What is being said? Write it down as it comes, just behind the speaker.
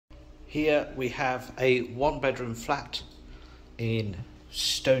Here we have a one-bedroom flat in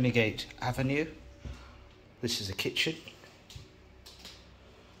Stoneygate Avenue. This is a kitchen.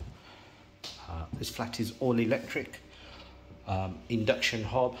 This flat is all electric, induction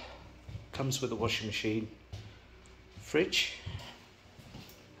hob, comes with a washing machine, fridge.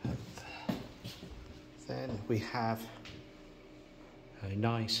 And then we have a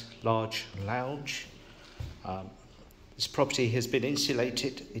nice large lounge. This property has been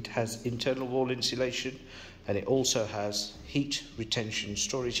insulated. It has internal wall insulation, and it also has heat retention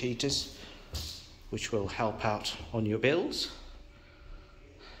storage heaters, which will help out on your bills.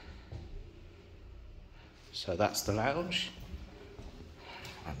 So that's the lounge.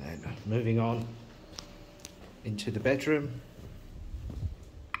 And then moving on into the bedroom.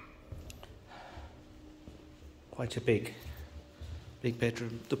 Quite a big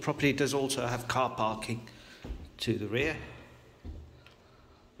bedroom. The property does also have car parking to the rear.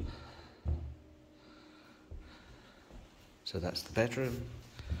 So that's the bedroom.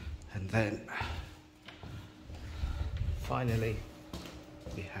 And then finally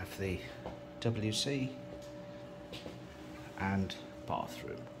we have the WC and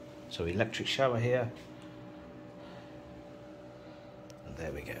bathroom. So electric shower here. And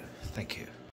there we go. Thank you.